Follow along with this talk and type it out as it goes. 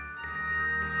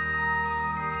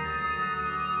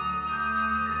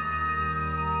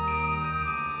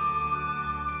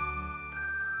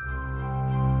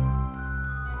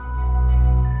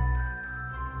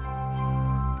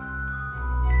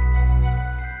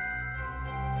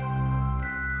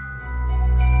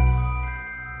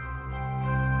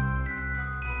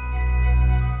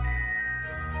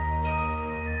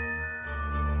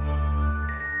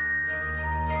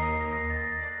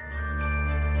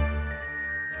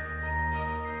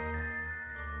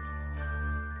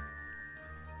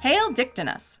Hail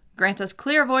Dictinus, grant us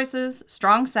clear voices,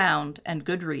 strong sound, and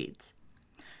good reeds.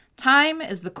 Time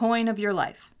is the coin of your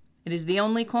life. It is the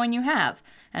only coin you have,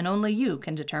 and only you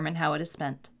can determine how it is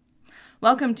spent.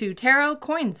 Welcome to Tarot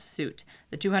Coins Suit,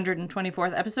 the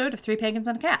 224th episode of Three Pagans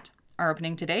and a Cat. Our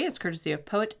opening today is courtesy of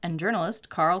poet and journalist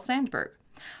Carl Sandburg.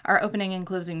 Our opening and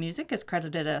closing music is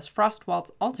credited as Frost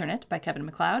Waltz Alternate by Kevin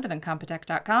MacLeod of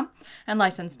Incompetech.com and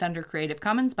licensed under Creative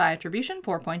Commons by Attribution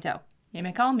 4.0. You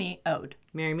may call me Ode.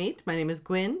 Merry meet. My name is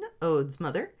Gwyn, Ode's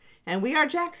mother, and we are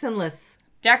Jacksonless.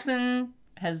 Jackson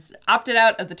has opted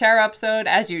out of the tarot episode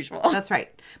as usual. That's right.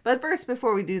 But first,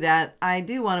 before we do that, I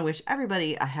do want to wish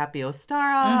everybody a happy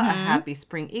Ostara, a happy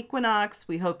spring equinox.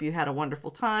 We hope you had a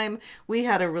wonderful time. We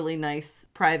had a really nice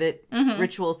private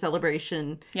ritual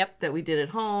celebration that we did at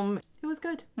home. It was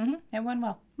good. It went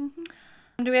well.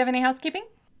 Do we have any housekeeping?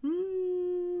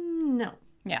 No.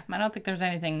 Yeah, I don't think there's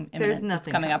anything imminent that's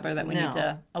coming up or that we need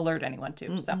to alert anyone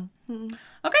to. So,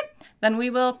 okay, then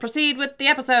we will proceed with the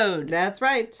episode. That's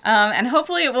right. And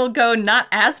hopefully it will go not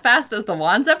as fast as the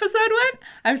Wands episode went.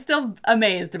 I'm still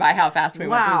amazed by how fast we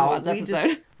went through the Wands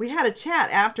episode. We had a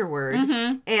chat afterward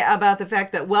about the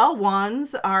fact that,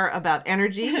 Wands are about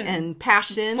energy and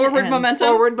passion. Forward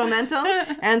momentum.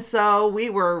 And so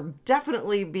we were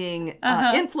definitely being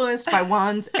influenced by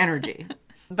Wands energy.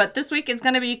 But this week is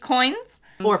going to be coins.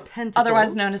 Or pentacles.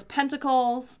 Otherwise known as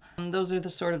pentacles. Those are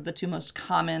the two most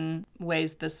common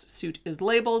ways this suit is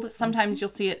labeled. Sometimes you'll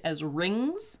see it as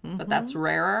rings, but that's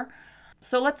rarer.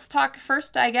 So let's talk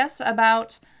first, I guess,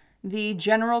 about the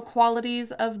general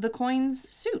qualities of the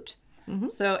coins suit.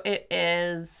 So it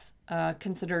is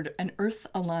considered an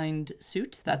earth-aligned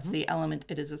suit. That's the element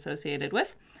it is associated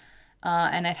with.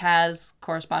 And it has,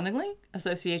 correspondingly,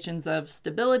 associations of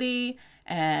stability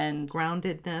and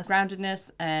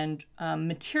groundedness and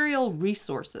material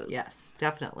resources. Yes,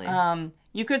 definitely.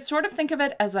 You could sort of think of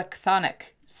it as a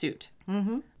chthonic suit.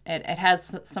 It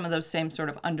has some of those same sort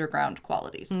of underground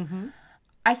qualities.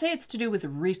 I say it's to do with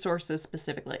resources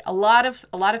specifically. A lot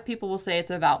of people will say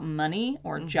it's about money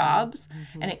or jobs,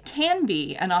 and it can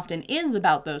be and often is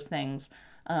about those things.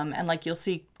 And like you'll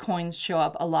see coins show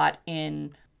up a lot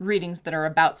in readings that are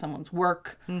about someone's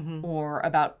work or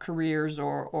about careers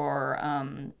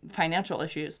or financial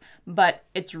issues. But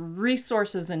it's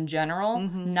resources in general,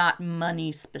 not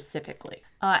money specifically.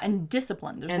 And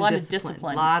discipline. There's a lot of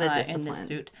discipline in this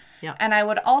suit. Yeah. And I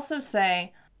would also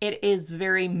say it is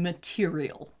very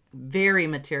material. Very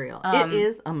material. It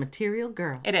is a material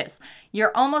girl. It is.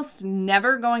 You're almost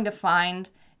never going to find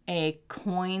a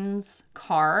coins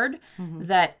card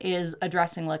that is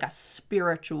addressing like a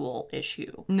spiritual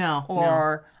issue.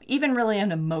 Or even really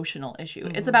an emotional issue.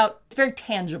 It's very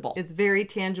tangible. It's very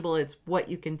tangible. It's what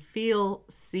you can feel,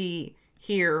 see,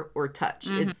 hear, or touch.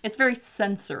 It's very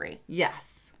sensory.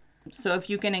 Yes. So if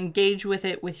you can engage with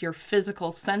it with your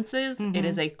physical senses, it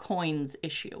is a coins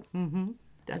issue.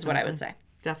 That's what I would say.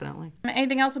 Definitely.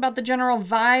 Anything else about the general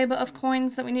vibe of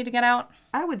coins that we need to get out?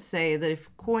 I would say that if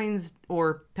coins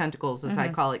or pentacles, as I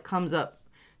call it, comes up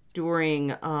during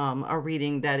a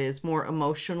reading that is more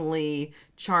emotionally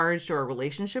charged or a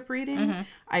relationship reading,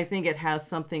 I think it has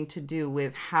something to do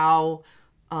with how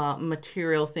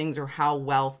material things or how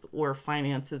wealth or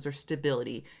finances or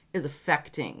stability is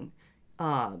affecting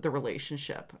the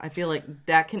relationship. I feel like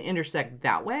that can intersect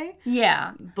that way.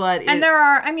 Yeah. But there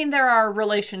are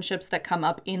relationships that come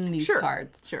up in these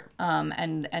cards. Sure.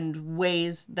 And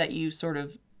ways that you sort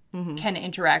of can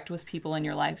interact with people in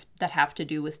your life that have to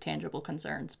do with tangible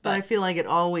concerns. But I feel like it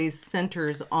always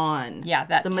centers on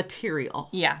the material.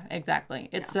 Yeah, exactly.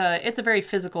 It's a very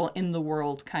physical in the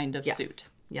world kind of suit.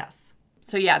 Yes.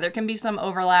 So yeah, there can be some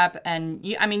overlap, and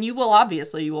you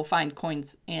will find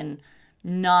coins in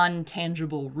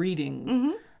non-tangible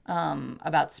readings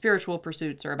about spiritual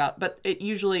pursuits but it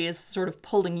usually is sort of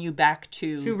pulling you back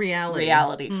to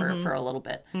reality for a little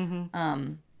bit.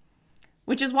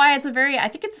 Which is why I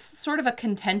think it's sort of a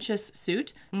contentious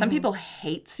suit. Some people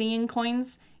hate seeing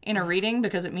coins in a reading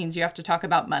because it means you have to talk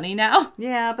about money now.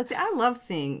 Yeah, but see, I love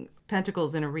seeing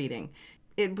pentacles in a reading.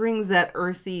 It brings that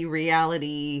earthy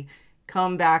reality.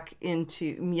 Come back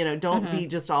into, don't be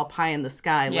just all pie in the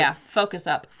sky. Let's focus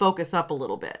up a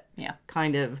little bit. Yeah.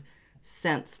 Kind of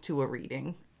sense to a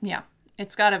reading. Yeah.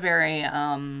 It's got a very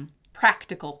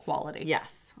practical quality.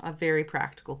 Yes, a very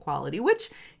practical quality, which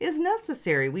is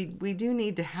necessary. We do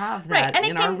need to have that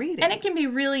in our readings. And it can be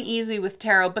really easy with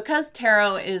tarot because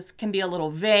tarot can be a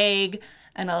little vague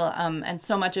and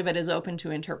so much of it is open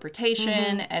to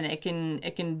interpretation and it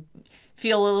can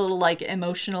feel a little like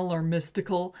emotional or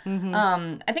mystical.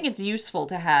 I think it's useful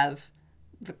to have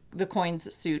the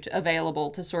coins suit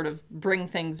available to sort of bring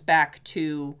things back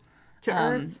to To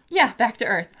Earth? Yeah, back to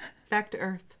Earth. Back to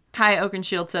Earth. Kai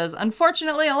Oakenshield says,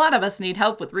 unfortunately, a lot of us need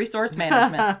help with resource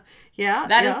management. Yeah.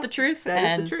 That is the truth.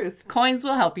 That is the truth. Coins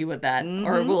will help you with that,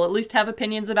 or will at least have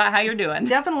opinions about how you're doing.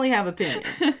 Definitely have opinions.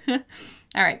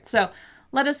 All right, so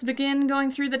let us begin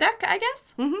going through the deck, I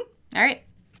guess. Mm-hmm. All right.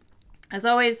 As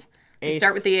always, we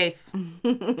start with the ace.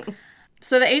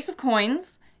 So the ace of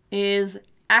coins is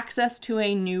access to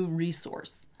a new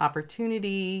resource.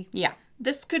 Opportunity. Yeah.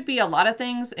 This could be a lot of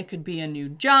things. It could be a new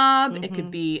job. It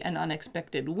could be an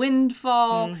unexpected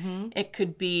windfall. It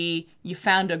could be you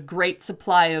found a great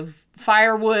supply of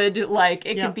firewood. Like,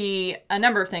 it could be a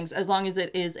number of things, as long as it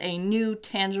is a new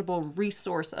tangible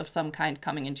resource of some kind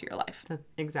coming into your life.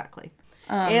 Exactly.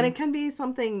 And it can be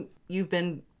something you've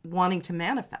been wanting to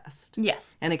manifest.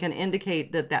 Yes. And it can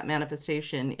indicate that that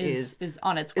manifestation is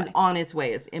on its way. Is on its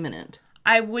way. It's imminent.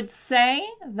 I would say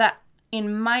that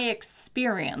in my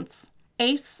experience,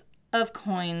 Ace of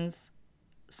Coins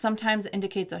sometimes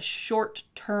indicates a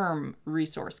short-term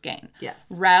resource gain. Yes.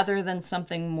 Rather than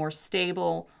something more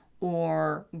stable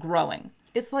or growing.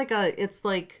 It's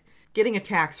like getting a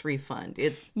tax refund.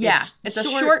 It's a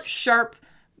short, sharp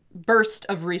burst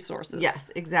of resources.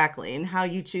 Yes, exactly. And how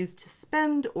you choose to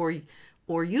spend or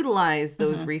utilize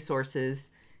those resources,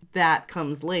 that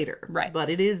comes later. Right. But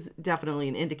it is definitely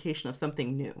an indication of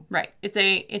something new. Right. It's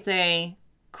a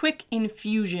quick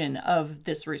infusion of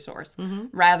this resource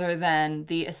rather than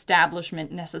the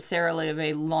establishment necessarily of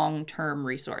a long-term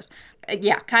resource.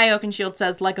 Kai Oakenshield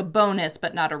says like a bonus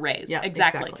but not a raise. Yeah,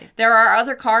 exactly. There are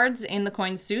other cards in the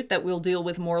coin suit that will deal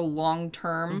with more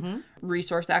long-term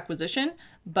resource acquisition,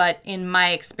 but in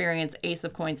my experience, Ace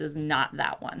of Coins is not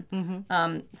that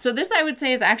one. So this, I would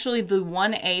say, is actually the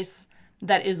one ace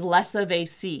that is less of a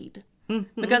seed.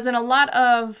 Because in a lot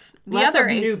of the other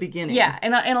aces, new beginning. Yeah,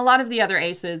 in a lot of the other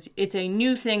aces, it's a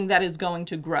new thing that is going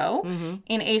to grow.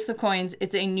 In Ace of Coins,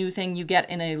 it's a new thing you get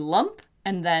in a lump,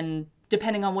 and then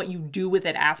depending on what you do with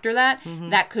it after that,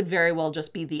 that could very well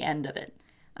just be the end of it.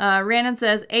 Rhiannon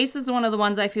says, Ace is one of the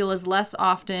ones I feel is less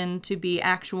often to be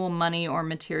actual money or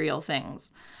material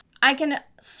things. I can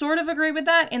sort of agree with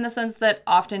that in the sense that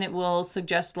often it will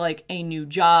suggest like a new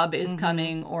job is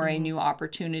coming or a new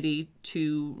opportunity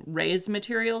to raise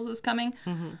materials is coming.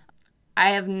 I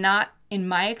have not, in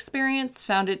my experience,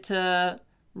 found it to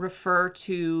refer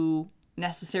to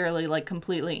necessarily like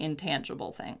completely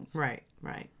intangible things. Right.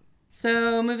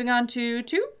 So moving on to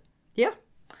 2. Yeah.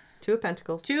 2 of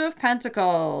Pentacles. 2 of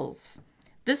Pentacles.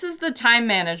 This is the time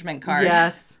management card.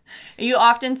 Yes. You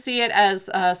often see it as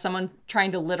someone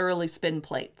trying to literally spin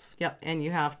plates. Yep. And you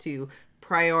have to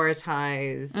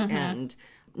prioritize and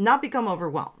not become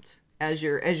overwhelmed as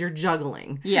you're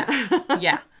juggling.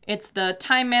 Yeah. It's the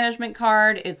time management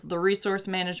card. It's the resource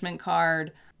management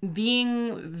card.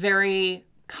 Being very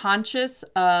conscious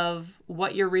of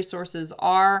what your resources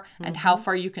are and how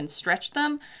far you can stretch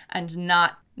them and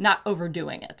not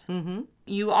overdoing it.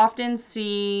 You often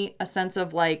see a sense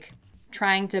of like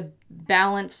trying to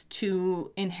balance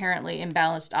 2 inherently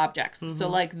imbalanced objects. So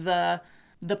like the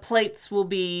plates will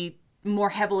be more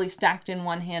heavily stacked in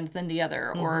one hand than the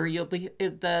other, or you'll be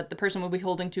the person will be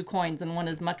holding 2 coins and one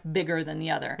is much bigger than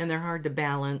the other. And they're hard to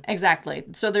balance. Exactly.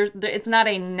 So it's not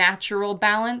a natural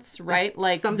balance, right? That's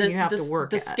like something you have to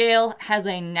work the at. scale has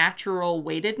a natural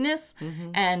weightedness,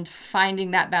 and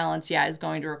finding that balance, is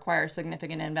going to require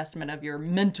significant investment of your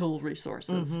mental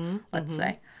resources, let's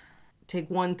say. Take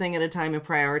one thing at a time and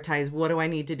prioritize. What do I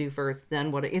need to do first?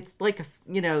 Then what? It's like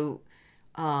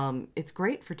it's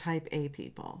great for type A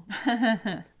people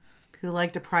who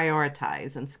like to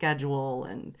prioritize and schedule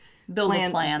and Build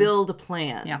a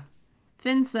plan. Yeah.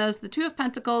 Finn says, the 2 of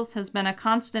Pentacles has been a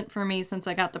constant for me since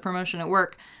I got the promotion at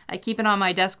work. I keep it on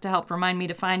my desk to help remind me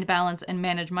to find balance and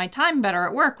manage my time better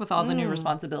at work with all the new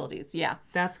responsibilities. Yeah.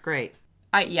 That's great.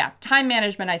 Time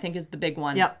management, I think, is the big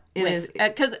one. Yep, it is.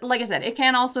 Because, like I said, it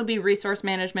can also be resource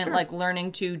management, like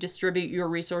learning to distribute your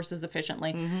resources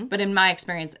efficiently. But in my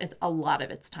experience, a lot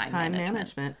of it's time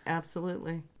management.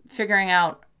 Absolutely. Figuring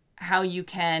out how you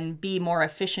can be more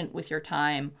efficient with your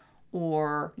time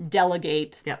or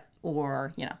delegate. Yep.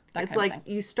 Or, that it's kind like of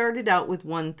thing. You started out with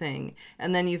one thing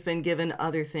and then you've been given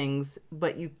other things,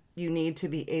 but you need to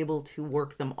be able to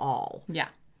work them all. Yeah.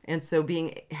 And so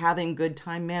having good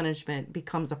time management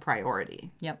becomes a priority.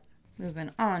 Yep.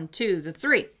 Moving on to the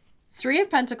 3. 3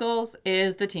 of Pentacles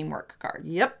is the teamwork card.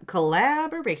 Yep.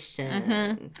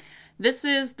 Collaboration. This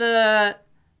is the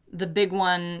big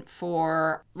one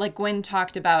for, like Gwen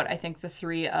talked about, I think the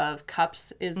 3 of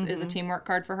Cups is a teamwork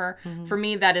card for her. For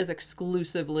me, that is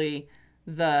exclusively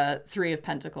the 3 of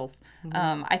Pentacles.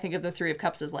 I think of the 3 of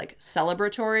Cups as like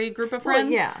celebratory group of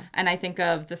friends. Well, yeah. And I think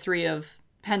of the 3 of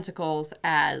Pentacles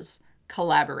as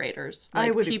collaborators,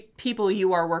 like people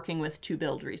you are working with to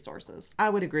build resources. I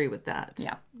would agree with that.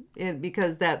 Yeah.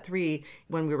 Because that 3,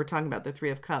 when we were talking about the 3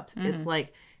 of Cups, it's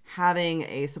like having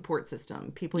a support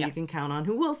system, people you can count on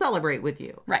who will celebrate with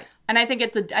you. Right. And I think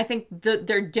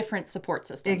they're different support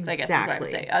systems, I guess is what I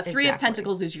would say. 3 of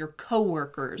Pentacles is your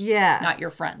coworkers, not your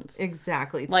friends.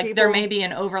 Exactly. It's like there may be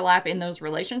an overlap in those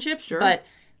relationships, but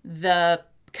the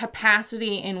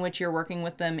capacity in which you're working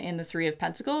with them in the 3 of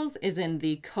Pentacles is in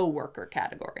the coworker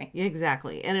category.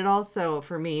 Exactly. And it also,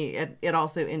 for me, it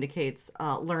also indicates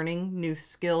learning new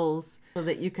skills so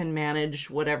that you can manage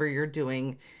whatever you're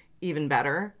doing even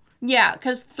better. Yeah,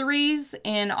 because 3s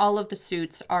in all of the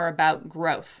suits are about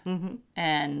growth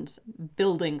and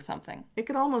building something. It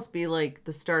could almost be like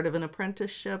the start of an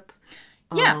apprenticeship.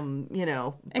 Yeah.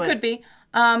 It could be.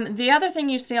 The other thing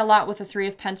you see a lot with the 3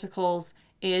 of Pentacles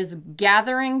is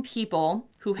gathering people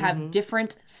who have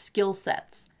different skill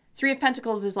sets. 3 of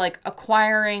Pentacles is like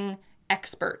acquiring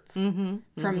experts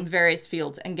from various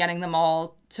fields and getting them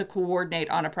all to coordinate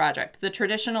on a project. The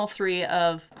traditional 3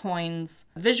 of Coins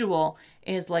visual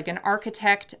is like an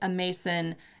architect, a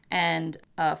mason, and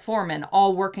a foreman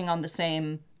all working on the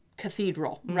same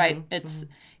cathedral, right? It's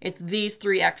these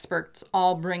 3 experts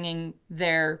all bringing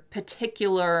their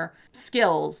particular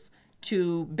skills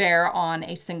to bear on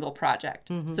a single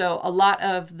project. So a lot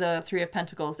of the 3 of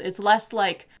Pentacles, it's less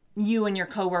like you and your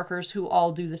coworkers who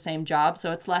all do the same job.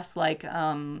 So it's less like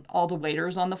all the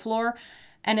waiters on the floor.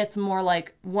 And it's more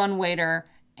like one waiter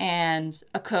and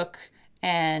a cook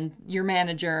and your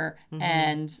manager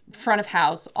and front of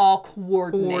house all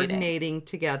coordinating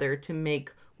together to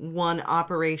make one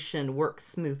operation work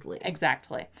smoothly.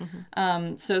 Exactly.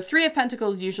 So 3 of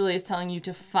Pentacles usually is telling you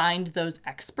to find those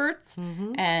experts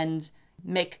and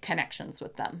make connections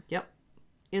with them. Yep.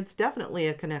 It's definitely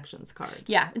a connections card.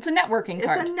 Yeah, it's a networking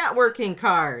card. It's a networking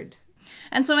card.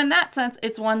 And so in that sense,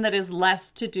 it's one that is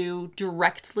less to do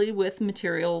directly with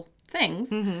material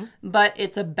things, but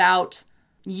it's about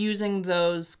using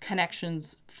those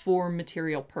connections for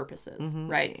material purposes,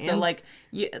 right? So like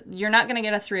you're not going to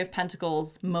get a 3 of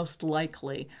Pentacles most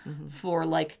likely for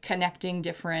like connecting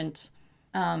different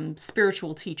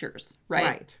spiritual teachers,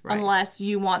 right? Right. Unless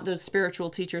you want those spiritual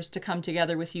teachers to come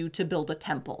together with you to build a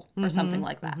temple or something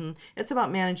like that. It's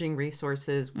about managing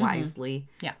resources wisely.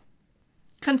 Yeah.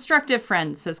 Constructive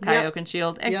friends, says Kai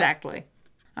Oakenshield. Exactly.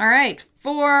 All right.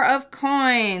 4 of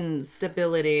Coins.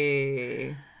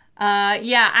 Stability.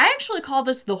 Yeah, I actually call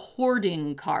this the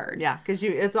hoarding card. Yeah, because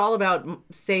it's all about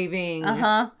saving.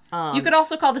 You could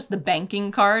also call this the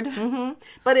banking card.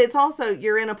 But it's also,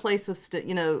 you're in a place of,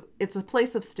 it's a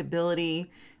place of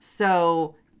stability.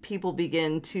 So people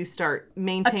begin to start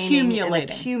maintaining and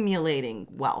accumulating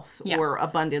wealth or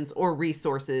abundance or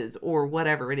resources or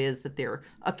whatever it is that they're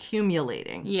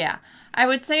accumulating. Yeah. I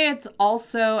would say it's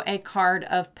also a card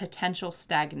of potential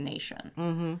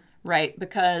stagnation, right?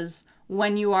 Because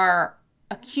when you are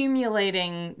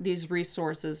accumulating these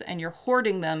resources and you're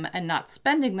hoarding them and not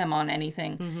spending them on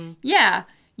anything,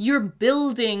 you're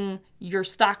building your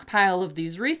stockpile of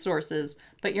these resources,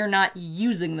 but you're not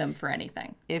using them for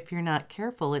anything. If you're not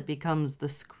careful, it becomes the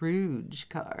Scrooge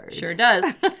card. Sure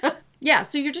does. Yeah,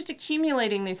 so you're just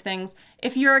accumulating these things.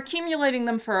 If you're accumulating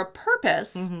them for a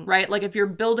purpose, right? Like if you're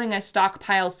building a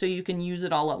stockpile so you can use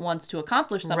it all at once to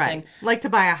accomplish something. Right. Like to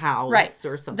buy a house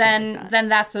or something like that. Then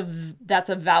that's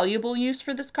a valuable use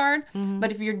for this card.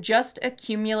 But if you're just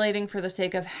accumulating for the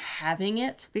sake of having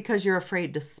it. Because you're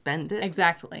afraid to spend it.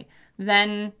 Exactly.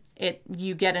 Then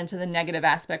you get into the negative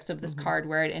aspects of this card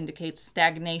where it indicates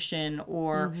stagnation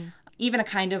or even a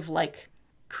kind of like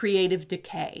creative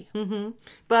decay.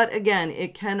 But again,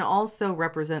 it can also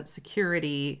represent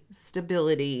security,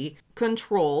 stability,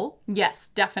 control. Yes,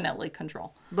 definitely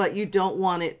control. But you don't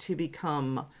want it to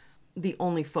become the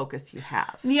only focus you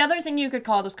have. The other thing you could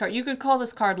call this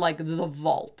card like the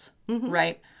vault,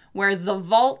 right? Where the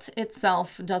vault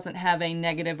itself doesn't have a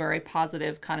negative or a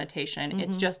positive connotation.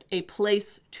 It's just a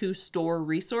place to store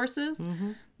resources.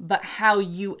 But how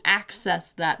you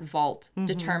access that vault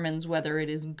determines whether it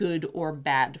is good or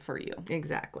bad for you.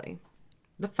 Exactly.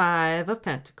 The 5 of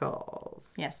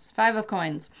Pentacles. Yes, 5 of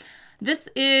Coins. This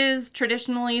is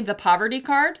traditionally the poverty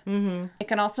card. It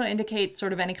can also indicate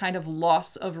sort of any kind of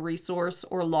loss of resource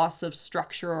or loss of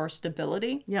structure or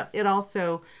stability. Yeah, it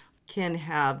also can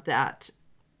have that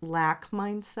lack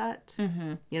mindset.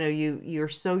 You're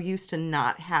so used to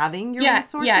not having your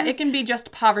resources. Yeah, it can be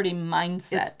just poverty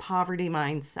mindset. It's poverty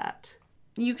mindset.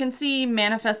 You can see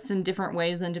manifests in different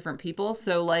ways in different people.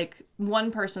 So like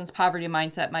one person's poverty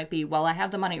mindset might be, well, I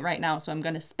have the money right now, so I'm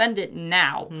going to spend it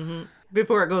now.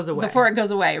 Before it goes away. Before it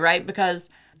goes away, right? Because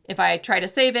if I try to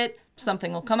save it,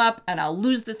 something will come up and I'll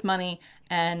lose this money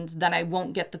and then I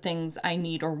won't get the things I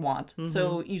need or want.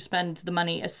 So you spend the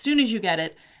money as soon as you get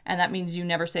it, and that means you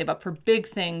never save up for big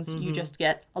things. You just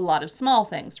get a lot of small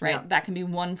things, right? Yeah. That can be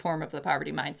one form of the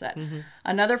poverty mindset.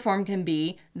 Another form can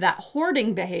be that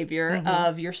hoarding behavior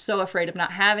of you're so afraid of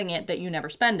not having it that you never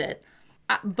spend it.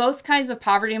 Both kinds of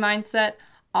poverty mindset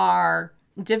are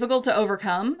difficult to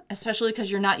overcome, especially because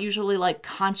you're not usually like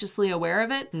consciously aware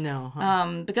of it. No.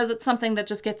 Because it's something that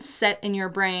just gets set in your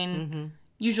brain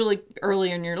usually early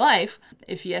in your life,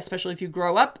 especially if you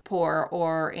grow up poor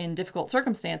or in difficult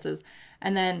circumstances.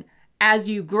 And then as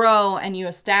you grow and you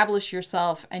establish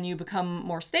yourself and you become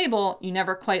more stable, you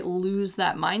never quite lose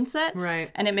that mindset. Right.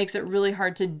 And it makes it really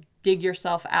hard to dig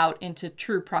yourself out into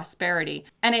true prosperity.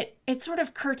 And it sort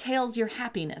of curtails your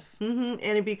happiness. And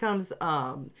it becomes,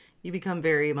 you become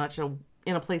very much in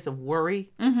a place of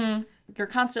worry. You're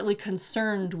constantly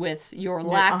concerned with your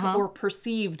lack or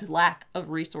perceived lack of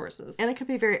resources. And it can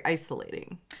be very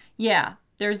isolating. Yeah,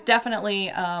 there's definitely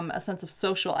a sense of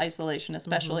social isolation,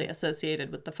 especially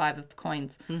associated with the Five of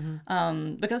Coins,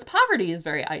 because poverty is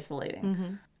very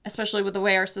isolating, especially with the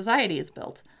way our society is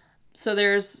built. So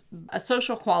there's a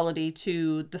social quality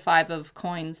to the Five of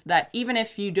Coins that even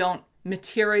if you don't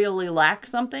materially lack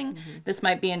something, this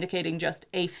might be indicating just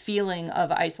a feeling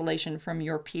of isolation from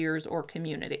your peers or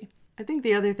community. I think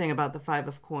the other thing about the Five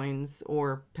of Coins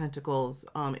or Pentacles,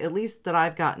 at least that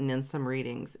I've gotten in some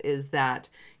readings, is that,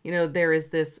 there is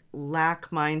this lack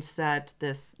mindset,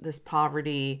 this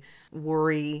poverty,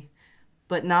 worry,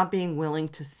 but not being willing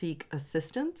to seek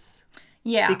assistance.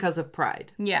 Yeah. Because of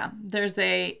pride. Yeah. There's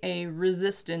a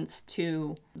resistance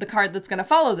to the card that's going to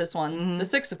follow this one, the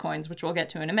Six of Coins, which we'll get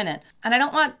to in a minute. And I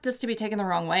don't want this to be taken the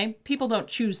wrong way. People don't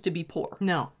choose to be poor.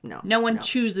 No. No one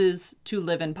chooses to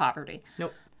live in poverty.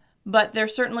 Nope. But there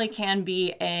certainly can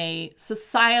be a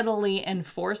societally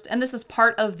enforced, and this is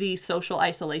part of the social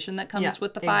isolation that comes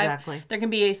with the Five. Exactly. There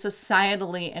can be a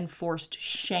societally enforced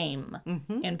shame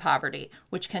in poverty,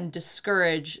 which can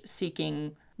discourage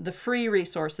seeking the free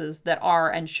resources that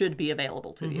are and should be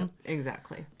available to you.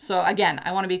 Exactly. So again,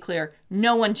 I want to be clear.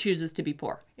 No one chooses to be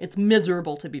poor. It's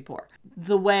miserable to be poor.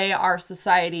 The way our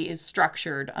society is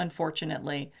structured,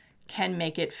 unfortunately, can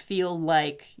make it feel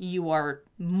like you are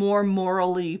more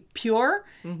morally pure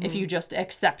if you just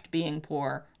accept being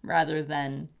poor rather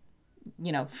than,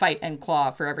 fight and claw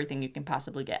for everything you can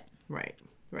possibly get. Right.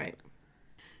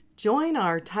 Join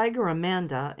our Tiger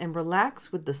Amanda and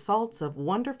relax with the salts of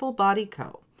Wonderful Body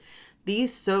Co.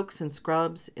 These soaks and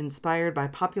scrubs, inspired by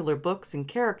popular books and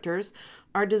characters,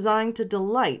 are designed to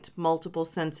delight multiple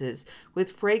senses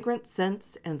with fragrant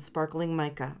scents and sparkling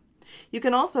mica. You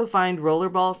can also find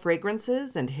rollerball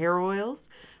fragrances and hair oils.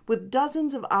 With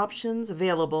dozens of options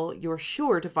available, you're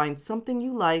sure to find something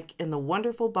you like in the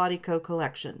Wonderful Body Co.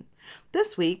 collection.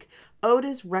 This week, Ode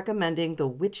is recommending the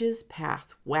Witch's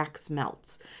Path Wax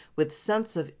Melts with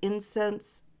scents of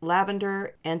incense,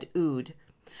 lavender, and oud.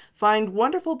 Find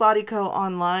Wonderful Body Co.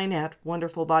 online at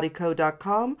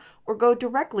wonderfulbodyco.com or go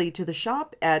directly to the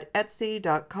shop at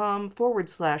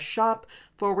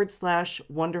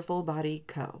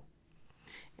etsy.com/shop/wonderfulbodyco.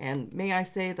 And may I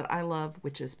say that I love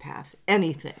Witch's Path.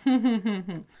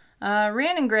 Anything.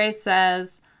 Rhiannon Gray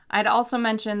says, I'd also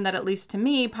mention that at least to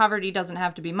me, poverty doesn't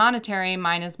have to be monetary.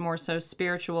 Mine is more so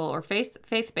spiritual or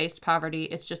faith-based poverty.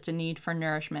 It's just a need for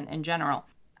nourishment in general.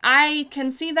 I can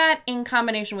see that in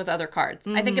combination with other cards.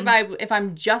 I think if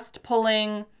I'm just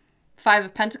pulling Five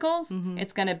of Pentacles,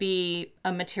 it's going to be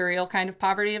a material kind of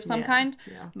poverty of some kind.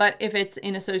 Yeah. But if it's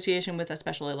in association with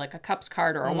especially like a Cups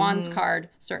card or a Wands card,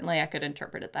 certainly I could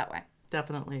interpret it that way.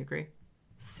 Definitely agree.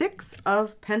 Six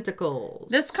of Pentacles.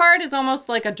 This card is almost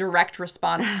like a direct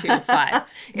response to Five.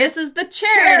 This is the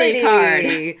charity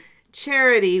card.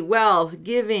 Charity, wealth,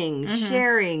 giving,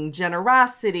 sharing,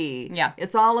 generosity. Yeah.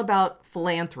 It's all about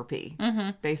philanthropy,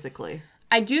 basically.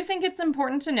 I do think it's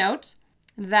important to note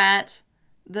that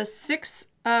the Six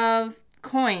of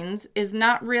Coins is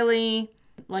not really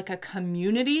like a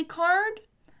community card.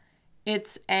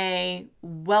 It's a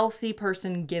wealthy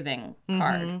person giving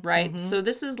card, right? So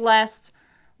this is less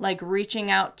like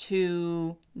reaching out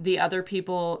to the other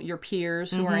people, your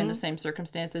peers who are in the same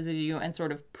circumstances as you and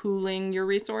sort of pooling your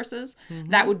resources.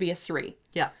 That would be a 3.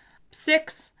 Yeah.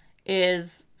 6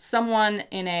 is someone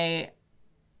in a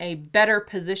better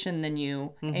position than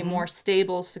you, a more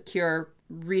stable, secure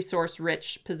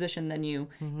resource-rich position than you,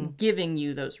 giving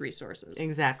you those resources.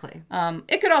 Exactly.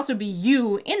 It could also be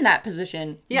you in that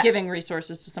position giving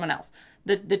resources to someone else.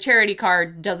 The charity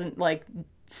card doesn't like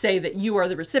say that you are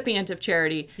the recipient of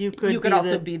charity. You could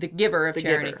also be the giver of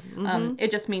charity.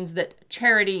 It just means that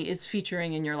charity is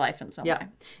featuring in your life in some way.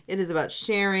 It is about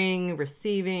sharing,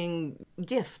 receiving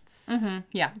gifts.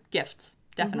 Yeah, gifts,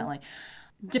 definitely.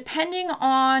 Depending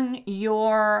on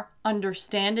your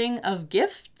understanding of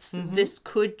gifts, this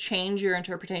could change your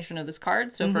interpretation of this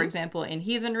card. So, for example, in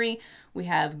heathenry, we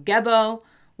have Gebo,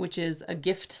 which is a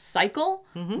gift cycle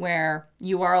where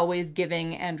you are always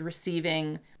giving and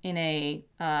receiving in a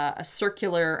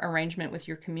circular arrangement with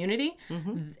your community.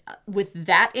 With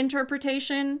that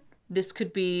interpretation, this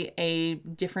could be a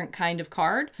different kind of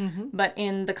card, but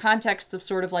in the context of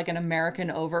sort of like an American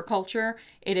overculture,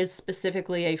 it is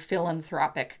specifically a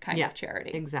philanthropic kind of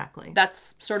charity. Exactly.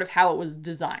 That's sort of how it was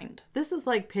designed. This is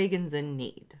like Pagans in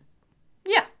Need.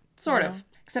 Yeah, sort of.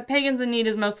 Except Pagans in Need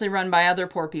is mostly run by other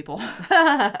poor people.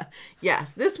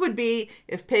 Yes, this would be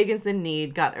if Pagans in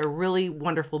Need got a really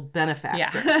wonderful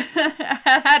benefactor. Yeah,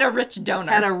 had a rich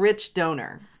donor. Had a rich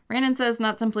donor. Brandon says,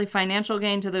 not simply financial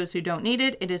gain to those who don't need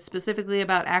it. It is specifically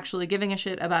about actually giving a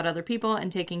shit about other people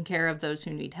and taking care of those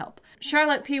who need help.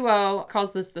 Charlotte Piwo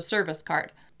calls this the service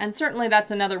card. And certainly that's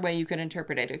another way you could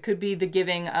interpret it. It could be the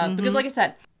giving of, because like I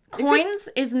said, coins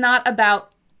is not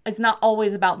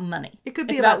always about money. It could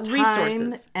be it's about time,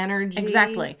 resources. energy.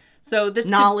 Exactly. So this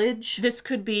knowledge. This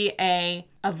could be a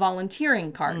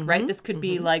volunteering card, right? This could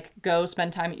be like, go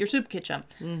spend time at your soup kitchen.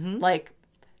 Like,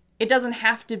 it doesn't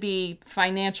have to be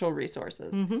financial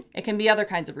resources. It can be other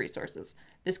kinds of resources.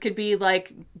 This could be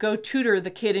like, go tutor the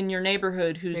kid in your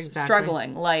neighborhood who's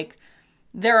struggling. Like,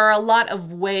 there are a lot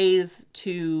of ways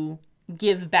to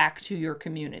give back to your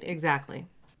community. Exactly.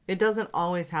 It doesn't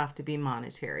always have to be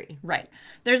monetary. Right.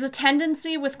 There's a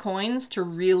tendency with coins to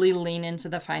really lean into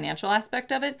the financial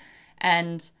aspect of it.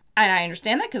 And I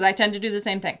understand that because I tend to do the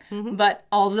same thing. But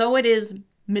although it is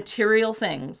material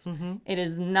things, it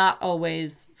is not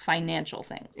always financial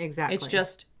things. Exactly. It's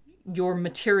just your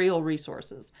material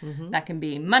resources. That can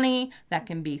be money, that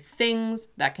can be things,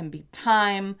 that can be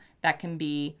time, that can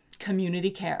be community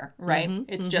care, right?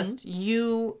 It's just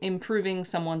you improving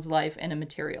someone's life in a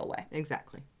material way.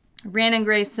 Exactly. Rhiannon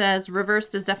Grace says,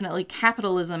 reversed is definitely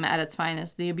capitalism at its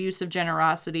finest, the abuse of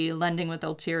generosity, lending with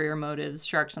ulterior motives,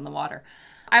 sharks in the water.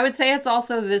 I would say it's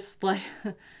also this, like...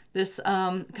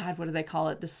 God, what do they call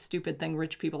it? This stupid thing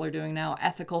rich people are doing now,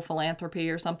 ethical philanthropy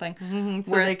or something.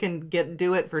 So they can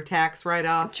do it for tax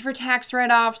write-offs. For tax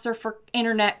write-offs or for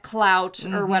internet clout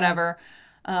or whatever.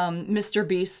 Mr.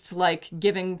 Beast, like,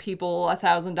 giving people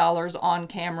 $1,000 on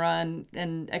camera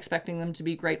and expecting them to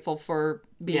be grateful for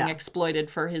being exploited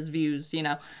for his views, you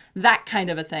know. That kind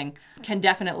of a thing can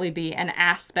definitely be an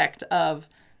aspect of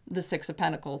the Six of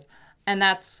Pentacles. And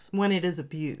that's when it is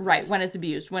abused. Right, when it's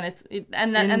abused.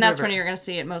 And that's when you're going to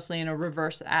see it mostly in a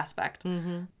reverse aspect.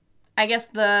 I guess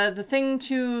the thing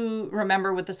to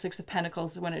remember with the Six of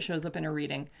Pentacles when it shows up in a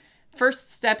reading,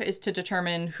 first step is to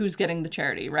determine who's getting the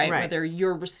charity, right? Whether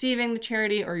you're receiving the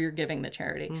charity or you're giving the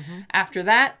charity. After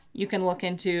that, you can look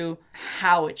into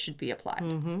how it should be applied.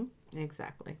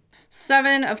 Exactly.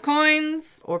 Seven of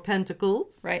Coins. Or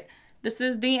Pentacles. Right. This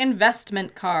is the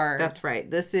investment card. That's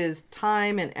right. This is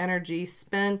time and energy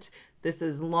spent. This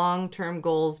is long-term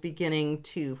goals beginning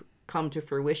to come to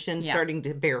fruition, starting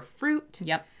to bear fruit.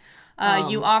 Yep.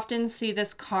 You often see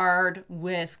this card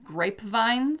with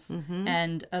grapevines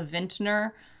and a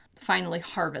vintner finally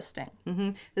harvesting.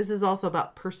 This is also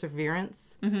about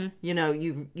perseverance. You know,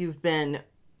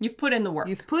 You've put in the work.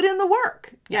 You've put in the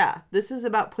work. Yeah. This is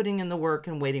about putting in the work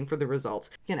and waiting for the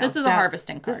results. You know, this is a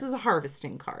harvesting card. This is a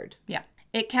harvesting card. Yeah.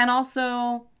 It can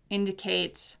also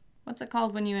indicate, what's it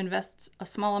called when you invest a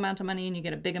small amount of money and you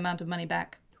get a big amount of money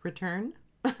back? Return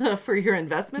for your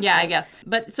investment? Yeah, I guess.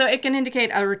 But so it can indicate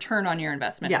a return on your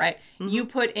investment, right? You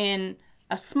put in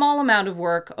a small amount of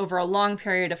work over a long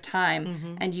period of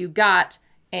time and you got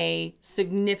a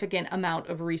significant amount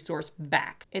of resource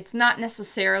back. It's not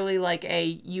necessarily like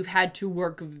you've had to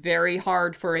work very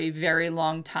hard for a very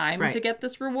long time to get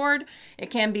this reward. It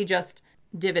can be just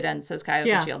dividends, says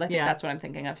Coyote Shield. I think that's what I'm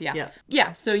thinking of.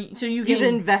 Yeah. So you've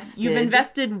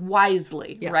invested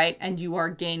wisely, right? And you are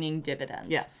gaining dividends.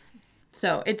 Yes.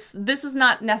 So this is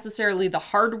not necessarily the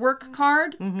hard work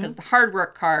card, because the hard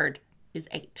work card is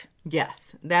 8.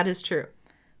 Yes, that is true.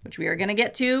 Which we are going to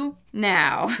get to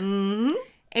now.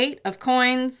 8 of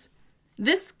Coins.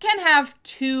 This can have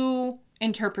 2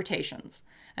 interpretations.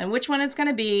 And which one it's going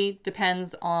to be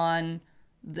depends on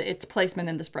its placement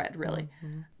in the spread, really.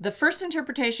 The first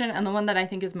interpretation, and the one that I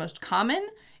think is most common,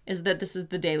 is that this is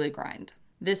the daily grind.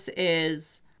 This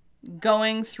is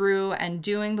going through and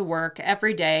doing the work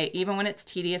every day, even when it's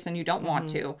tedious and you don't want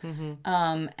to,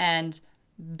 and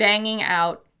banging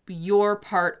out your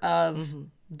part of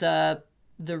the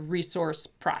resource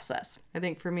process. I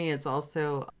think for me, it's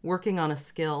also working on a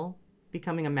skill,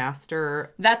 becoming a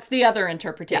master. That's the other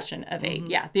interpretation of 8.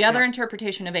 Yeah. The other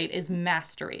interpretation of 8 is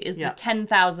mastery, is the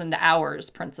 10,000 hours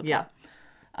principle. Yeah.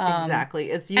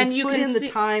 Exactly. It's and you you put can in the see-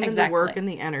 time and the exactly. work and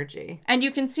the energy. And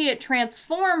you can see it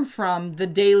transform from the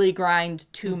daily grind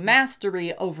to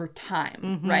mastery over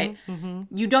time, right?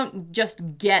 You don't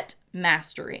just get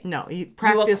mastery. No,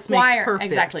 practice makes perfect.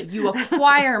 Exactly. You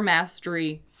acquire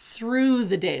mastery through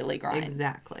the daily grind.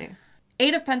 Exactly.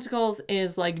 8 of Pentacles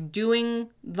is like doing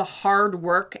the hard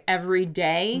work every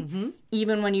day,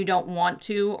 even when you don't want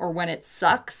to or when it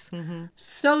sucks,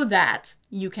 so that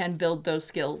you can build those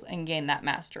skills and gain that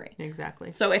mastery.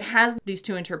 Exactly. So it has these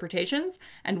two interpretations,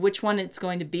 and which one it's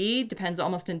going to be depends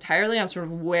almost entirely on sort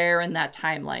of where in that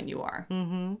timeline you are.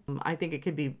 I think it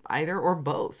could be either or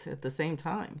both at the same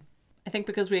time. I think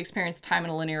because we experience time in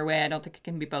a linear way, I don't think it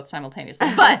can be both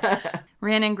simultaneously. But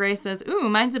Rhiannon Gray says, ooh,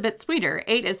 mine's a bit sweeter.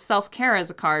 8 is self-care as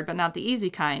a card, but not the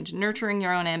easy kind. Nurturing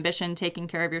your own ambition, taking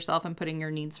care of yourself, and putting your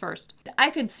needs first.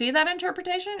 I could see that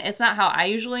interpretation. It's not how I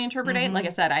usually interpret 8. Like I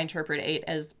said, I interpret 8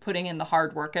 as putting in the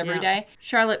hard work every day.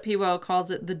 Charlotte Piwo calls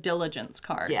it the diligence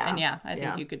card. Yeah. And I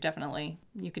think you could definitely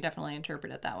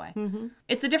interpret it that way.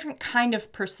 It's a different kind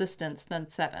of persistence than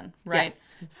 7, right?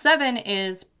 Yes. 7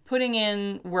 is putting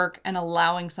in work and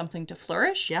allowing something to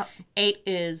flourish. Yep. 8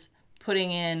 is putting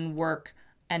in work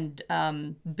and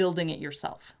building it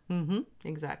yourself.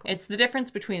 Exactly. It's the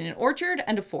difference between an orchard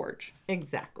and a forge.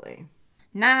 Exactly.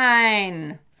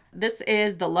 9. This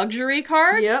is the luxury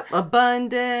card. Yep.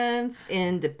 Abundance,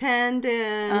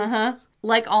 independence.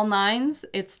 Like all 9s,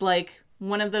 it's like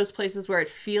one of those places where it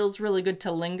feels really good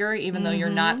to linger, even though you're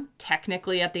not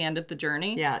technically at the end of the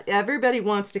journey. Yeah, everybody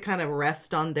wants to kind of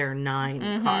rest on their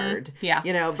 9 card. Yeah.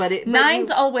 You know, but 9s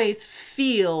always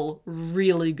feel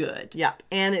really good. Yeah,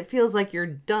 and it feels like you're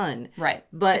done. Right.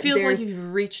 But it feels like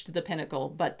you've reached the pinnacle,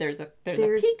 but there's a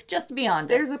peak just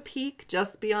beyond it. There's a peak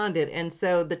just beyond it. And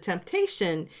so the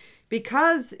temptation,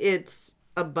 because it's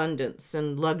abundance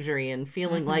and luxury and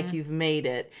feeling like you've made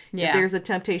it, there's a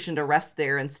temptation to rest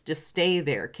there and just stay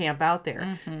there, camp out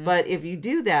there. But if you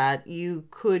do that, you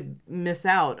could miss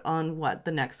out on what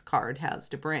the next card has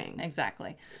to bring.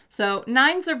 Exactly. So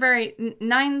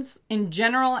 9s in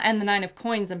general, and the 9 of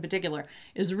coins in particular,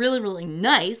 is really, really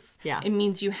nice. Yeah. It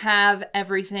means you have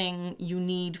everything you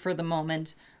need for the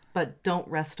moment. But don't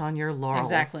rest on your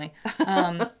laurels. Exactly.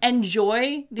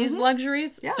 Enjoy these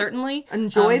luxuries, certainly.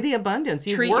 Enjoy the abundance.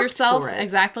 You treat worked yourself. for it.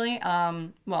 Exactly.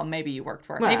 Well, maybe you worked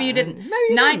for it. Well, Maybe you didn't. maybe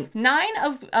you didn't. 9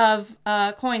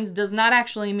 of coins does not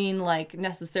actually mean like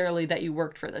necessarily that you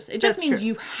worked for this. It just That's means true.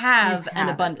 you have an have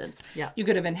it. abundance. Yeah. You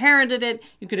could have inherited it.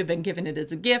 You could have been given it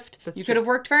as a gift. You true. could have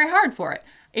worked very hard for it.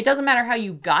 It doesn't matter how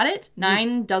you got it.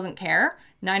 9 doesn't care.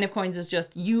 9 of coins is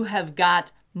just you have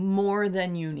got more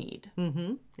than you need.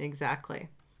 Exactly.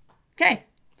 Okay.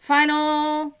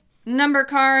 Final number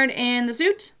card in the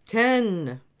suit.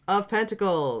 10 of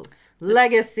Pentacles.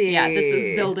 Legacy. Yeah, this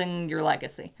is building your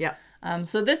legacy. Yep.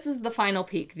 So this is the final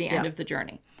peak, the end Yep. of the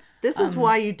journey. This is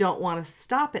why you don't want to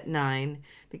stop at 9,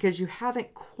 because you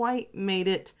haven't quite made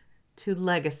it to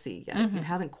legacy yet. You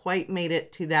haven't quite made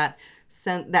it to that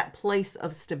place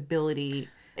of stability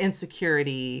and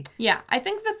security. Yeah, I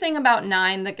think the thing about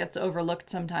 9 that gets overlooked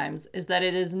sometimes is that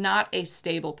it is not a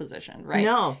stable position, right?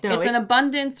 No, It's an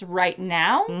abundance right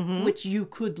now, which you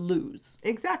could lose.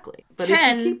 Exactly. But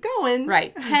 10, if you keep going.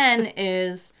 Right. 10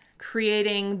 is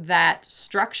creating that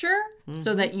structure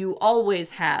so that you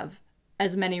always have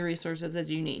as many resources as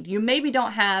you need. You maybe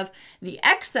don't have the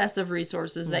excess of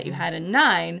resources that you had in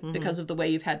 9 because of the way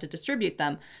you've had to distribute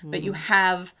them, but you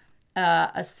have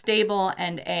a stable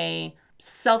and a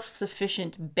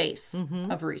self-sufficient base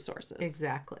of resources.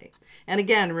 Exactly. And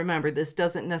again, remember, this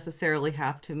doesn't necessarily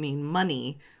have to mean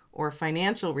money or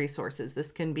financial resources.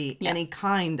 This can be any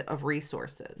kind of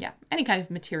resources. Yeah, any kind of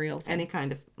material thing. Any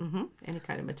kind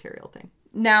of material thing.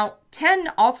 Now, 10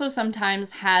 also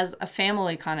sometimes has a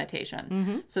family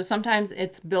connotation. So sometimes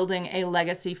it's building a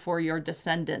legacy for your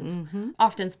descendants,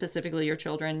 often specifically your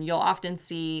children. You'll often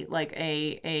see like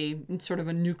a sort of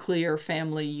a nuclear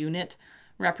family unit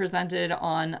represented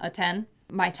on a 10.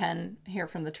 My 10 here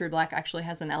from the True Black actually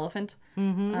has an elephant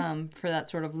for that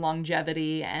sort of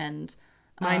longevity, and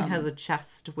mine has a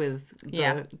chest with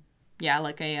the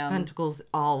like a pentacles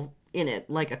all in it,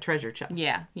 like a treasure chest.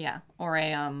 Yeah, yeah. Or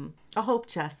A hope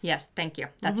chest. yes, thank you.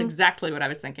 That's exactly what I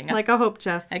was thinking of. Like a hope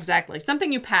chest. Exactly.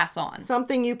 Something you pass on.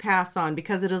 Something you pass on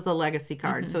because it is a legacy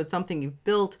card. So it's something you've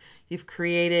built, you've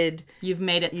created. You've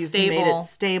made it You've stable. made it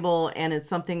stable, and it's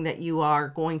something that you are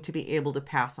going to be able to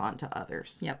pass on to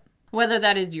others. Yep. Whether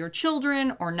that is your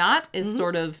children or not is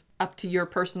sort of up to your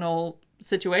personal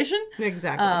situation.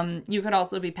 Exactly. You could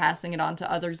also be passing it on to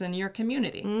others in your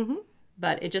community.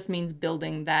 But it just means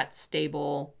building that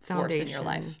stable force in your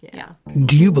life. Foundation, Yeah. yeah.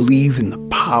 Do you believe in the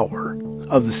power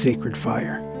of the sacred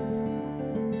fire?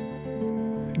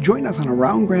 Join us on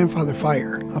Around Grandfather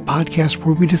Fire, a podcast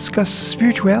where we discuss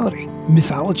spirituality,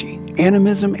 mythology,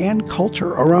 animism, and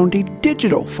culture around a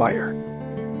digital fire.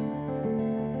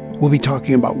 We'll be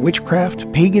talking about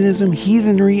witchcraft, paganism,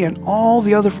 heathenry, and all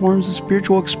the other forms of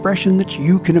spiritual expression that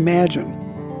you can imagine.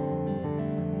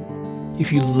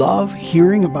 If you love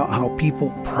hearing about how people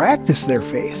practice their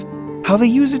faith, how they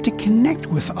use it to connect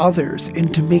with others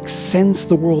and to make sense of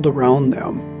the world around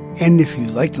them, and if you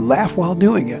like to laugh while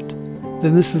doing it,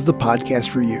 then this is the podcast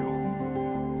for you.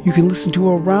 You can listen to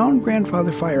Around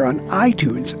Grandfather Fire on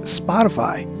iTunes,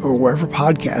 Spotify, or wherever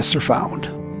podcasts are found.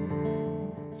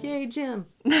 Yay, Jim.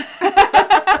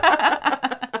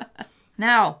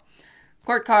 Now,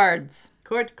 court cards.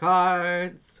 Court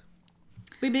cards.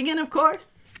 We begin, of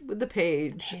course, with the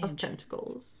Page of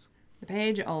Pentacles. The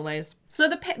page always. So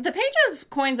the page of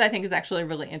coins, I think, is actually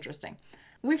really interesting.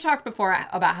 We've talked before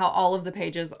about how all of the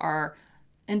pages are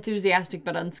enthusiastic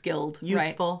but unskilled,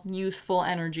 Youthful. right? Youthful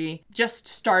energy, just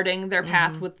starting their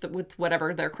path with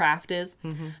whatever their craft is.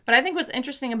 But I think what's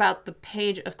interesting about the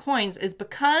page of coins is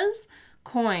because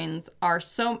coins are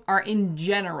in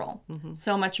general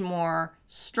so much more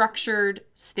structured,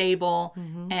 stable,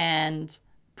 and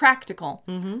practical.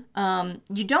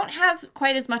 You don't have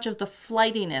quite as much of the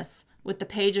flightiness with the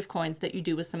page of coins that you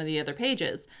do with some of the other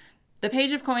pages. The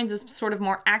page of coins is sort of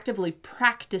more actively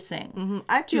practicing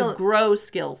to grow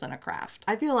skills in a craft.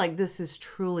 I feel like this is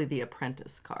truly the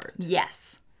apprentice card.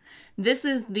 Yes. This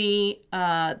is the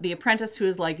apprentice who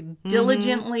is like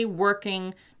diligently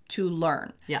working to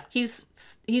learn. Yeah. He's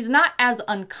not as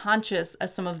unconscious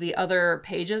as some of the other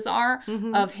pages are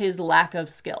of his lack of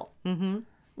skill.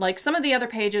 Like some of the other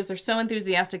pages are so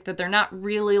enthusiastic that they're not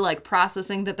really like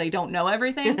processing that they don't know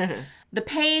everything. The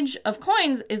page of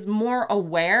coins is more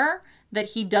aware that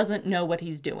he doesn't know what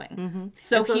he's doing.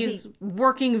 So he's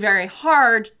working very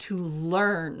hard to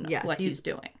learn what he's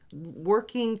doing.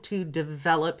 Working to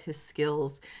develop his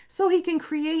skills so he can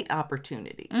create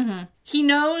opportunity. He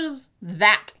knows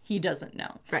that he doesn't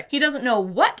know. Right. He doesn't know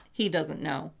what he doesn't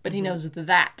know, but he knows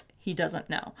that he doesn't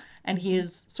know. And he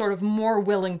is sort of more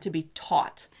willing to be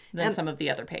taught than some of the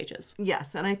other pages.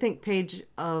 Yes, and I think Page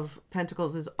of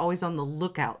Pentacles is always on the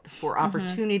lookout for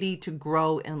opportunity to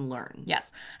grow and learn.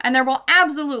 Yes. And there will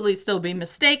absolutely still be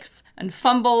mistakes and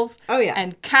fumbles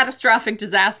and catastrophic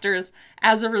disasters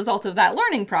as a result of that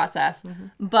learning process.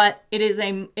 But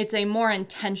it's a more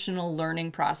intentional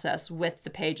learning process with the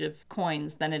Page of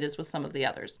Coins than it is with some of the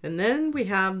others. And then we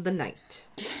have the Knight.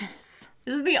 Yes.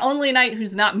 This is the only knight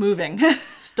who's not moving.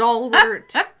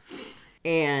 Stalwart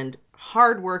and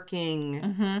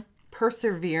hardworking,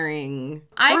 persevering,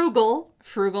 frugal.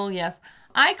 Frugal, yes.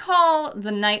 I call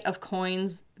the Knight of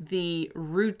Coins the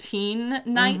routine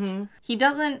knight. He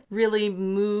doesn't really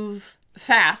move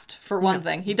fast, for one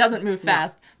thing. He doesn't move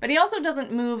fast. But he also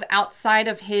doesn't move outside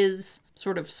of his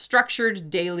sort of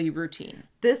structured daily routine.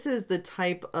 This is the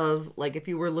type of, like, if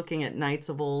you were looking at knights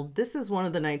of old, this is one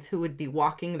of the knights who would be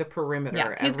walking the perimeter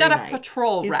every He's got night. A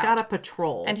patrol route. He's got a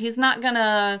patrol. And he's not going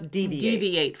to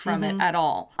deviate from it at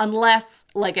all, unless,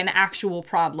 like, an actual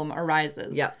problem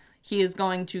arises. Yep. He is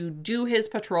going to do his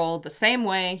patrol the same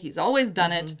way he's always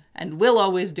done it and will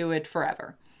always do it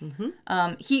forever.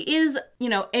 He is,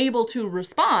 able to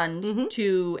respond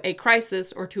to a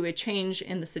crisis or to a change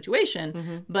in the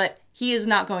situation, but he is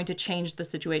not going to change the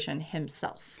situation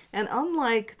himself. And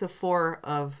unlike the Four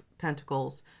of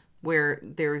Pentacles, where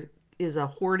there is a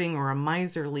hoarding or a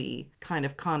miserly kind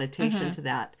of connotation to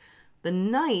that, the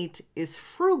Knight is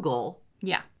frugal.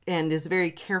 Yeah. And is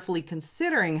very carefully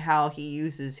considering how he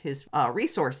uses his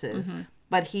resources,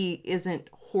 but he isn't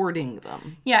hoarding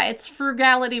them. Yeah, it's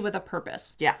frugality with a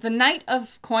purpose. Yeah. The Knight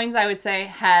of Coins, I would say,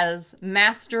 has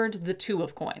mastered the Two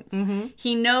of Coins.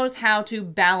 He knows how to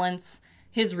balance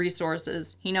his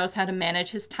resources. He knows how to manage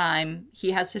his time.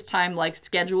 He has his time like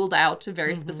scheduled out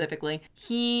very specifically.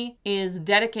 He is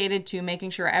dedicated to making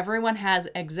sure everyone has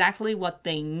exactly what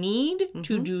they need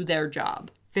to do their job.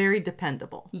 Very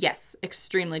dependable. Yes,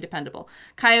 extremely dependable.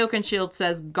 Kai Oakenshield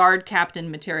says guard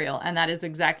captain material, and that is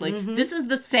exactly, this is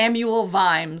the Samuel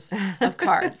Vimes of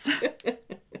cards.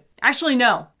 Actually,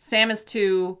 no. Sam is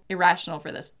too irrational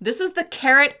for this. This is the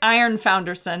Carrot Iron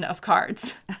Founderson of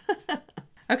cards.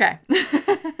 Okay.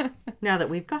 Now that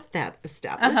we've got that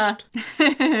established.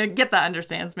 Get that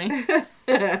understands me.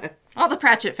 All the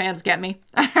Pratchett fans get me.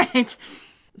 All right.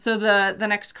 So the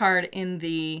next card in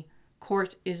the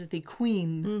court is the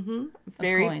Queen of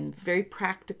Coins. Very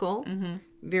practical.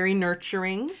 Very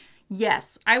nurturing.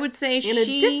 Yes, I would say In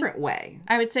a different way.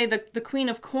 I would say the Queen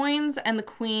of Coins and the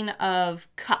Queen of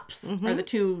Cups are the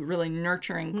two really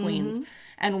nurturing queens.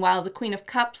 And while the Queen of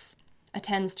Cups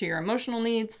attends to your emotional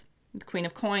needs, the Queen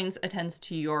of Coins attends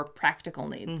to your practical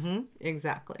needs.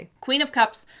 Exactly. Queen of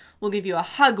Cups will give you a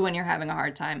hug when you're having a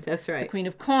hard time. That's right. The Queen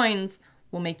of Coins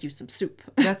will make you some soup.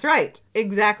 That's right.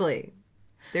 Exactly.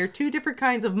 They're two different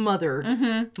kinds of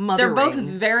mothering. They're both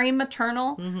very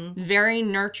maternal, very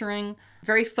nurturing,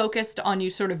 very focused on you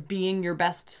sort of being your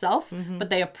best self, but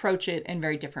they approach it in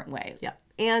very different ways. Yeah.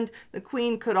 And the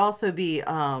queen could also be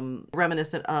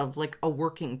reminiscent of like a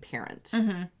working parent.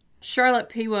 Charlotte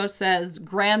Piwo says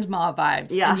grandma vibes.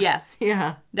 Yeah. And yes,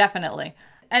 Yeah. definitely.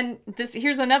 And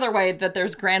here's another way that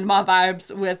there's grandma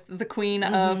vibes with the Queen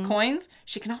of Coins.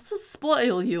 She can also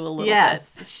spoil you a little bit.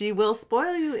 Yes. She will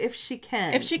spoil you if she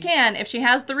can. If she can, if she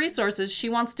has the resources, she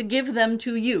wants to give them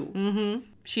to you.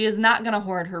 She is not going to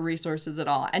hoard her resources at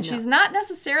all. And she's not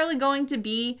necessarily going to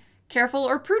be careful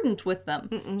or prudent with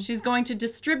them. She's going to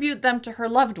distribute them to her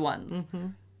loved ones,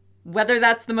 whether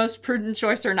that's the most prudent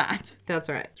choice or not. That's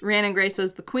right. Rhiannon Gray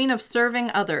says, the Queen of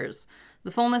Serving Others. The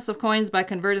fullness of coins by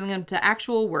converting them to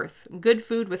actual worth. Good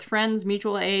food with friends,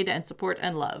 mutual aid, and support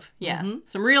and love. Yeah.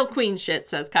 Some real queen shit,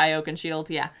 says Kai Oakenshield.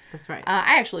 Yeah. That's right.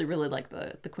 I actually really like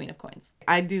the Queen of Coins.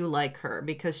 I do like her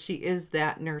because she is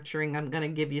that nurturing. I'm going to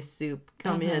give you soup.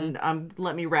 Come in.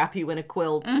 Let me wrap you in a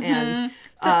quilt and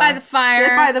Sit by the fire.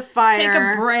 Sit by the fire.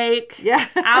 Take a break. Yeah.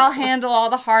 I'll handle all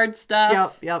the hard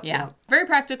stuff. Yep. Very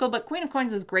practical, but Queen of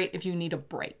Coins is great if you need a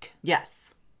break. Yes.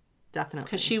 Definitely.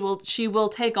 Because she will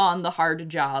take on the hard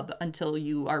job until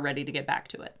you are ready to get back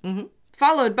to it.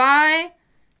 Followed by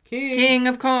King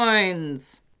of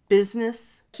Coins.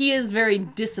 Business. He is very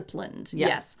disciplined.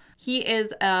 Yes. He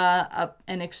is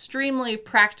an extremely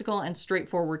practical and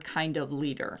straightforward kind of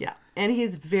leader. Yeah. And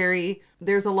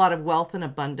there's a lot of wealth and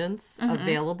abundance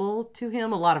available to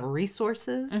him, a lot of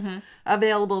resources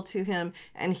available to him,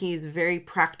 and he's very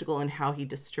practical in how he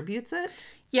distributes it.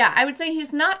 Yeah, I would say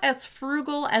he's not as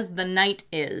frugal as the knight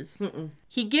is.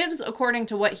 He gives according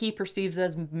to what he perceives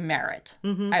as merit,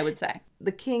 I would say.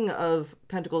 The King of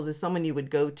Pentacles is someone you would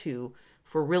go to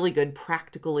for really good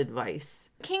practical advice.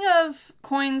 King of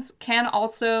Coins can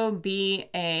also be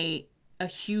a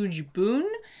huge boon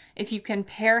if you can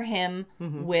pair him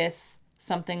with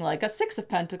something like a Six of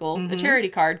Pentacles, a charity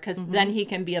card, because then he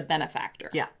can be a benefactor.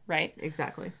 Yeah. Right?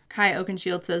 Exactly. Kai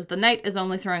Oakenshield says, the knight is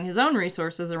only throwing his own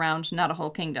resources around, not a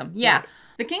whole kingdom. Yeah. Right.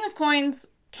 The King of Coins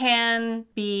can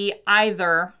be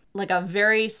either like a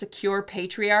very secure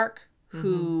patriarch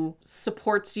who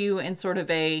supports you in sort of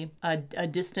a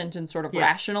distant and sort of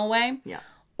rational way. Yeah.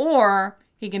 Or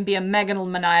he can be a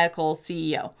megalomaniacal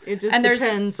CEO. It just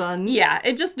depends on... Yeah,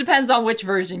 it just depends on which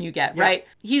version you get, right?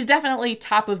 He's definitely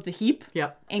top of the heap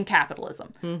in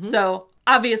capitalism. So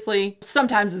obviously,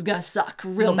 sometimes it's going to suck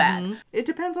real bad. It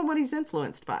depends on what he's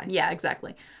influenced by. Yeah,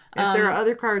 exactly. If there are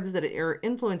other cards that are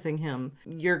influencing him,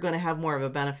 you're going to have more of a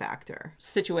benefactor.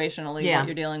 Situationally, what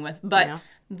you're dealing with. But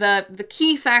the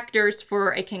key factors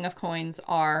for a King of Coins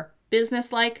are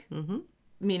businesslike,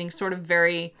 meaning sort of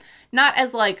very... not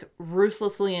as like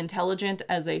ruthlessly intelligent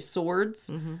as a swords,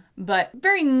 but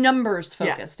very numbers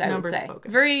focused, I would say.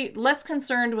 Focused. Very less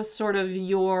concerned with sort of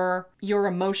your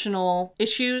emotional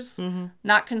issues,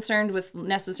 not concerned with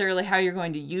necessarily how you're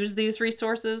going to use these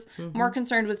resources, more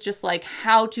concerned with just like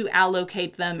how to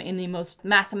allocate them in the most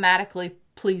mathematically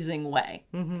pleasing way.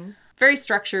 Very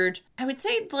structured. I would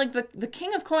say like the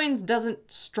King of Coins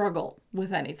doesn't struggle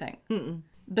with anything.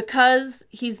 Because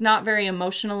he's not very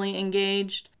emotionally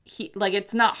engaged,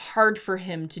 it's not hard for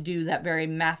him to do that very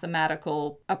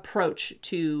mathematical approach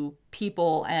to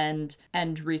people and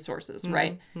resources,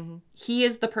 right? He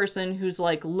is the person who's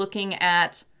like looking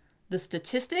at the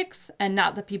statistics and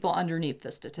not the people underneath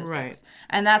the statistics. Right.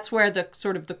 And that's where the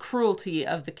sort of the cruelty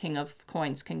of the King of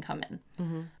Coins can come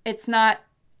in. It's not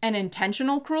an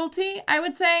intentional cruelty, I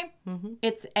would say.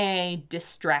 It's a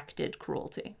distracted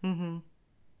cruelty.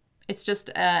 It's just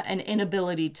an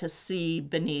inability to see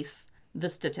beneath the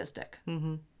statistic.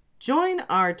 Join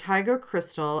our Tiger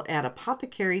Crystal at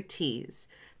Apothecary Teas.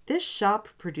 This shop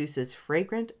produces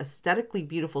fragrant, aesthetically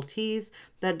beautiful teas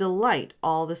that delight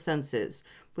all the senses,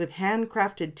 with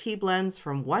handcrafted tea blends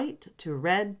from white to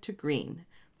red to green.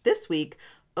 This week,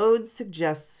 Ode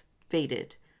suggests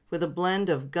Faded, with a blend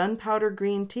of gunpowder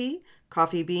green tea,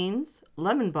 coffee beans,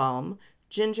 lemon balm,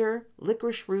 ginger,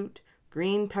 licorice root,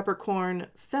 green peppercorn,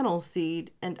 fennel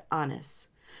seed, and anise.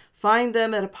 Find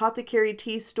them at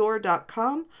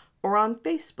apothecaryteastore.com or on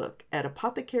Facebook at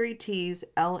Apothecary Teas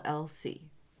LLC.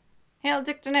 Hail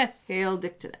Dictinus. Hail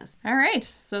Dictinus. All right,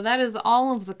 so that is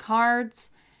all of the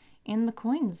cards in the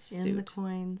coins suit. In the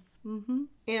coins. Mm-hmm.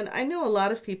 And I know a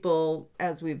lot of people,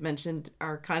 as we've mentioned,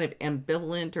 are kind of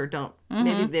ambivalent or don't,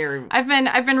 maybe they're... I've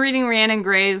been reading Rhiannon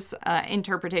Gray's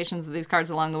interpretations of these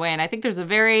cards along the way, and I think there's a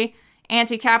very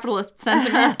anti-capitalist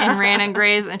sentiment in Rhiannon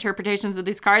Gray's interpretations of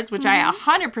these cards, which I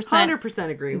 100%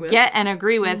 agree with. Get and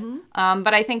agree with.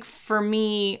 But I think for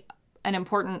me, an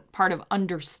important part of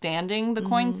understanding the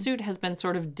coin suit has been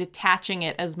sort of detaching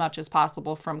it as much as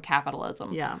possible from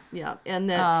capitalism. Yeah. And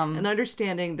then and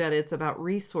understanding that it's about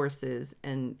resources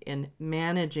and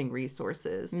managing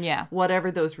resources. Yeah. Whatever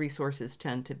those resources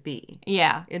tend to be.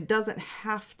 Yeah. It doesn't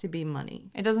have to be money.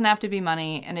 It doesn't have to be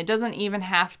money, and it doesn't even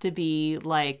have to be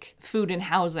like food and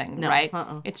housing, right?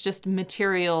 It's just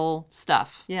material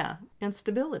stuff. Yeah. And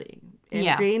stability.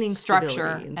 And gaining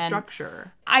stability and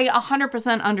structure. I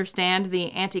 100% understand the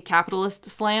anti-capitalist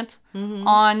slant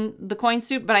on the coin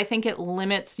suit, but I think it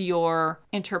limits your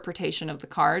interpretation of the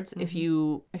cards if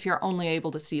you're only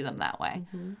able to see them that way.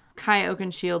 Kai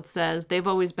Oakenshield says, they've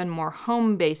always been more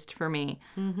home-based for me.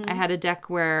 I had a deck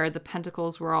where the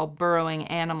pentacles were all burrowing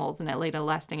animals, and it laid a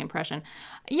lasting impression.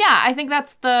 Yeah, I think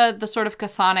that's the sort of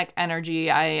chthonic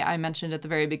energy I mentioned at the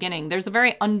very beginning. There's a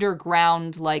very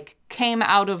underground, like, came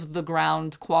out of the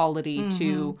ground quality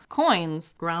to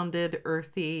coins. Grounded,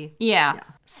 earthy. Yeah.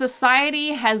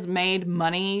 Society has made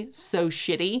money so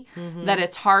shitty that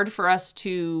it's hard for us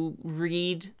to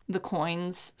read the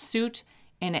coins suit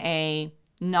in a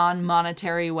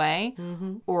non-monetary way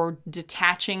or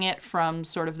detaching it from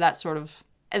sort of that sort of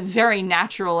very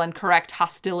natural and correct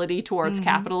hostility towards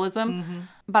capitalism.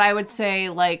 But I would say,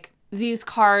 like, these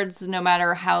cards, no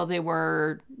matter how they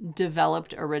were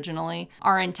developed originally,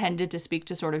 are intended to speak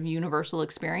to sort of universal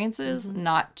experiences,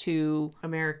 not to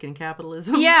American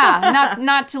capitalism. Yeah,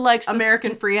 not to like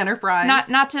American free enterprise.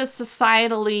 Not to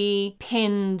societally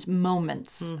pinned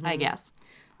moments, I guess.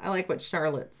 I like what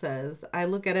Charlotte says. I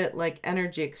look at it like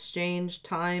energy exchange,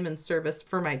 time, and service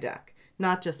for my deck,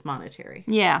 not just monetary.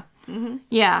 Yeah.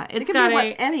 Yeah, it can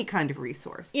be any kind of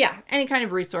resource. Yeah, any kind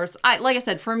of resource. Like I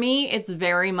said, for me, it's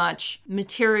very much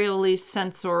materially,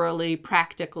 sensorially,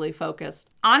 practically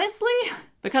focused. Honestly,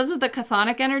 because of the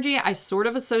chthonic energy, I sort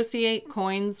of associate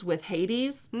coins with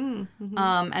Hades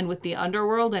and with the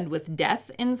underworld and with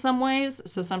death in some ways.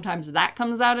 So sometimes that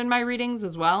comes out in my readings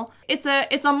as well. It's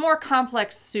a more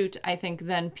complex suit, I think,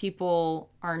 than people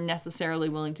are necessarily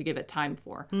willing to give it time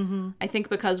for. I think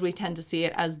because we tend to see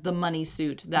it as the money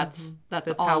suit, that's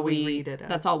all how we read it as.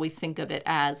 That's all we think of it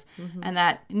as. And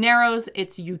that narrows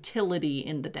its utility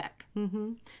in the deck.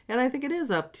 And I think it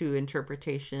is up to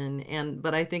interpretation,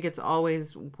 but I think it's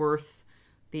always worth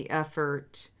the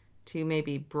effort to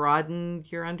maybe broaden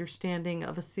your understanding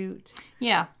of a suit.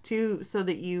 Yeah. So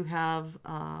that you have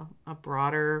a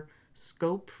broader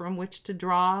scope from which to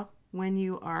draw when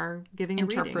you are giving a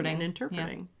reading and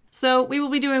interpreting. Yeah. So we will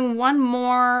be doing one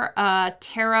more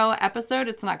tarot episode.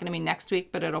 It's not going to be next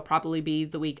week, but it'll probably be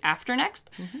the week after next.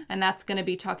 And that's going to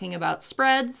be talking about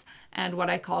spreads and what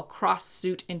I call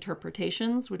cross-suit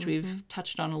interpretations, which we've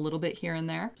touched on a little bit here and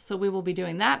there. So we will be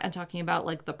doing that and talking about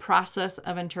like the process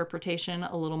of interpretation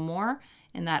a little more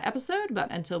in that episode.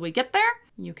 But until we get there,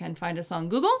 you can find us on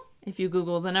Google. If you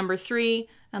Google the number 3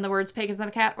 and the words Pagans and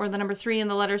a Cat, or the number 3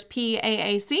 and the letters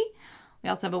PAAC. We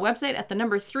also have a website at the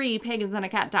number 3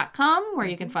 pagansandacat.com where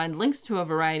you can find links to a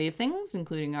variety of things,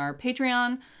 including our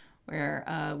Patreon,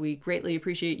 where we greatly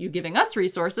appreciate you giving us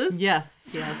resources.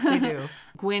 Yes, we do.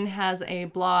 Gwyn has a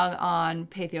blog on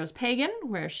Pathos Pagan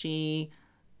where she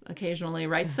occasionally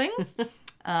writes things.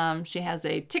 She has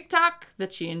a TikTok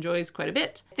that she enjoys quite a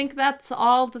bit. I think that's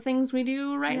all the things we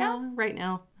do right now. Right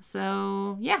now.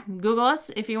 So, yeah, Google us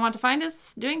if you want to find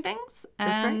us doing things.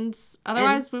 That's right. And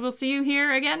otherwise, we will see you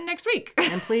here again next week.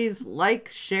 And please like,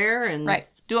 share, and... Right.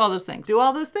 Do all those things.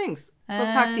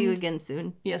 We'll talk to you again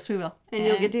soon. Yes, we will. And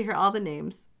you'll get to hear all the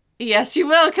names. Yes, you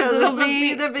will, because it'll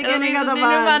be the beginning of the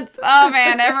month. Oh,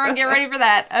 man, everyone get ready for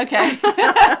that. Okay.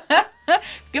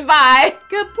 Goodbye.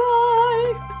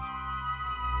 Goodbye.